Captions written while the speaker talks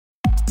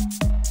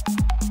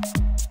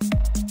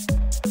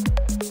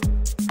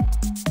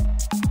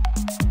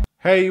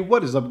Hey,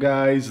 what is up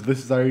guys,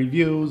 this is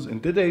iReviews. In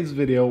today's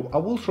video I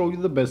will show you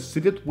the best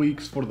Cydia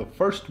tweaks for the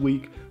first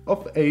week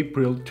of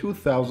April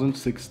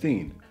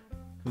 2016.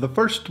 The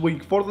first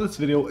tweak for this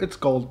video it's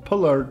called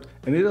Pullard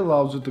and it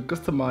allows you to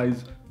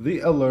customize the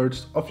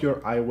alerts of your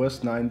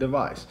iOS 9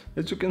 device.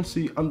 As you can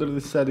see under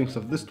the settings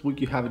of this tweak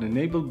you have an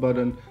enabled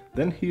button,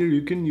 then here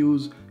you can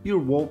use your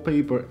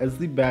wallpaper as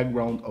the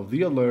background of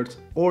the alerts,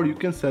 or you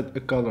can set a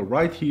color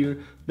right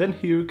here, then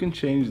here you can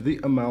change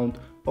the amount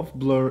of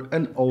blur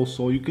and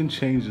also you can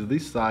change the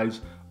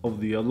size of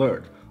the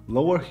alert.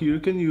 Lower here you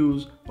can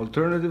use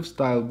alternative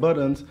style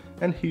buttons,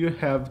 and here you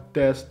have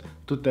test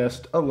to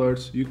test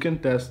alerts. You can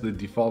test the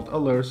default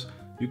alerts.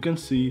 You can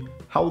see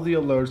how the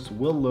alerts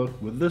will look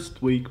with this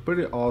tweak,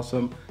 pretty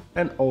awesome.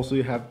 And also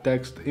you have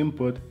text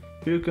input.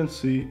 Here you can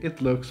see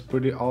it looks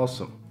pretty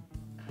awesome.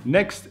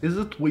 Next is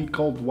a tweak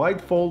called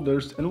white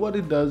folders, and what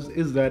it does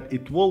is that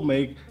it will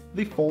make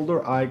the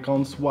folder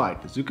icons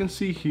white. As you can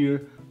see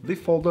here, the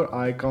folder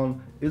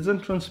icon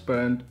isn't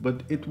transparent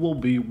but it will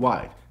be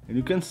white, and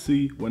you can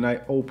see when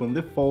I open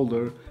the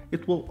folder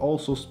it will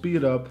also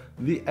speed up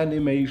the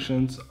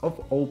animations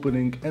of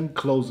opening and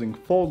closing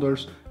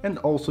folders, and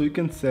also you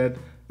can set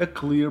a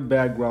clear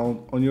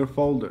background on your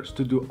folders.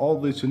 To do all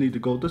this you need to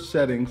go to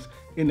settings,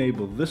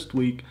 enable this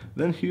tweak,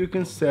 then here you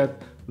can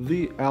set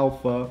the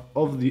alpha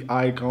of the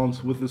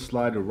icons with the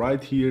slider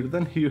right here,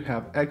 then here you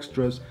have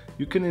extras,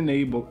 you can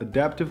enable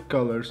adaptive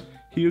colors.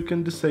 Here you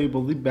can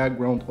disable the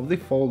background of the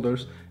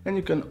folders, and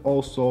you can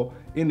also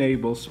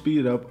enable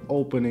speed up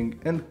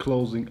opening and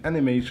closing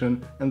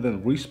animation, and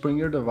then respring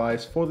your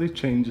device for the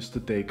changes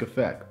to take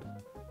effect.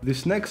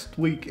 This next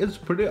tweak is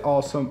pretty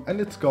awesome and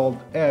it's called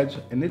Edge,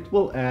 and it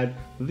will add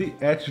the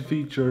Edge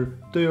feature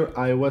to your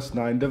iOS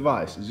 9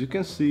 device. As you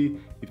can see,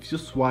 if you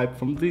swipe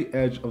from the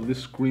edge of the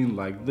screen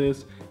like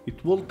this,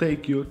 it will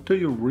take you to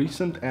your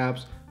recent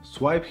apps.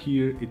 Swipe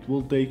here, it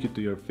will take you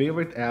to your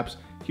favorite apps.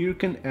 Here you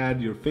can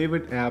add your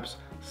favorite apps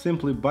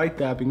simply by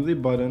tapping the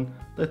button.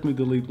 Let me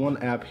delete one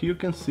app. Here you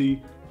can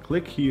see,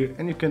 click here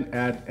and you can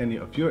add any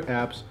of your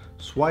apps.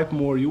 Swipe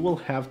more, you will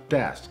have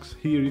tasks.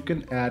 Here you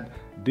can add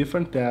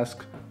different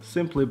tasks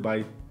simply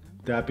by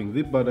tapping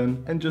the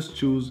button and just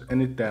choose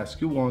any task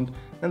you want,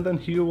 and then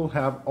here you will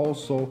have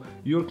also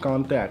your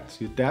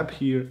contacts. You tap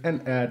here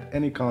and add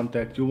any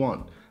contact you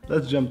want.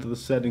 Let's jump to the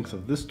settings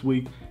of this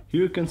tweak.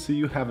 Here you can see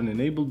you have an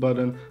enable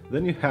button,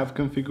 then you have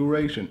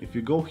configuration. If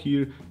you go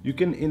here, you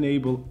can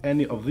enable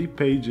any of the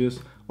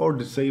pages or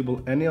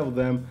disable any of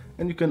them,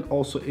 and you can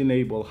also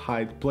enable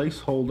hide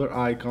placeholder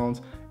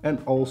icons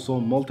and also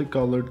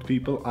multicolored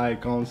people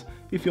icons.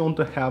 If you want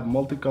to have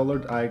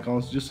multicolored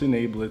icons, just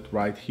enable it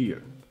right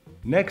here.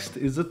 Next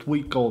is a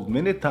tweak called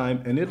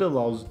MiniTime, and it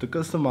allows you to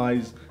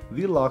customize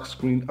the lock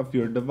screen of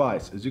your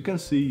device. As you can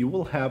see, you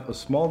will have a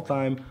small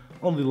time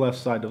on the left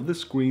side of the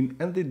screen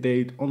and the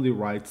date on the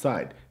right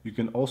side. You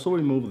can also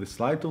remove the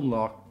slide to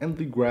unlock and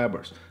the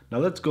grabbers. Now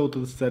let's go to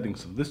the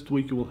settings of this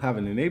tweak. You will have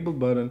an enable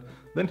button,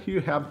 then here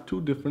you have two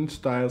different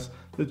styles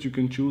that you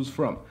can choose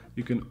from.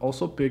 You can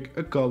also pick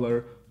a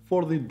color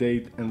for the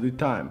date and the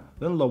time.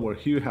 Then lower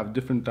here you have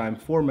different time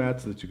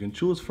formats that you can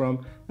choose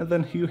from, and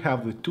then here you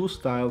have the two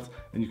styles,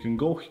 and you can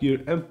go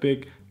here and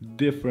pick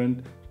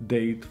different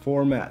date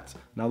formats.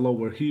 Now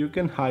lower here you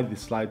can hide the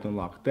slide to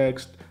unlock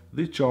text,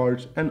 the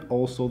charge and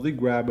also the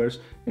grabbers,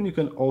 and you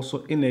can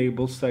also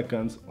enable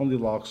seconds on the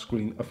lock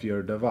screen of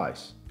your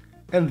device.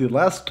 And the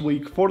last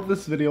tweak for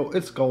this video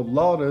is called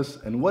Lotus,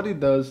 and what it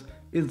does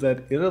is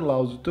that it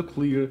allows you to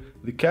clear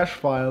the cache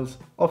files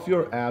of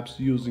your apps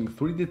using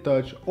 3D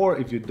Touch, or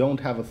if you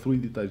don't have a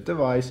 3D Touch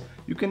device,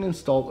 you can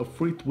install a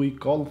free tweak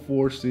called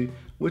Forcey,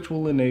 which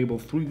will enable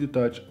 3D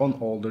Touch on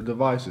older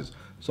devices.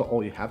 So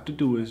all you have to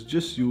do is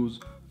just use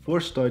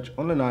Force Touch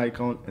on an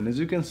icon, and as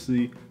you can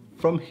see,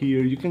 from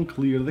here you can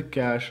clear the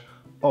cache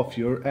of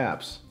your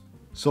apps.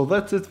 So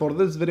that's it for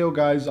this video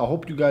guys. I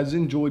hope you guys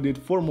enjoyed it.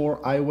 For more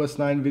iOS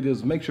 9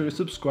 videos, make sure you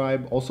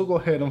subscribe. Also go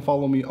ahead and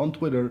follow me on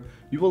Twitter.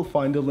 You will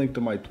find a link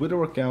to my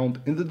Twitter account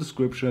in the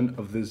description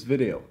of this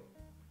video.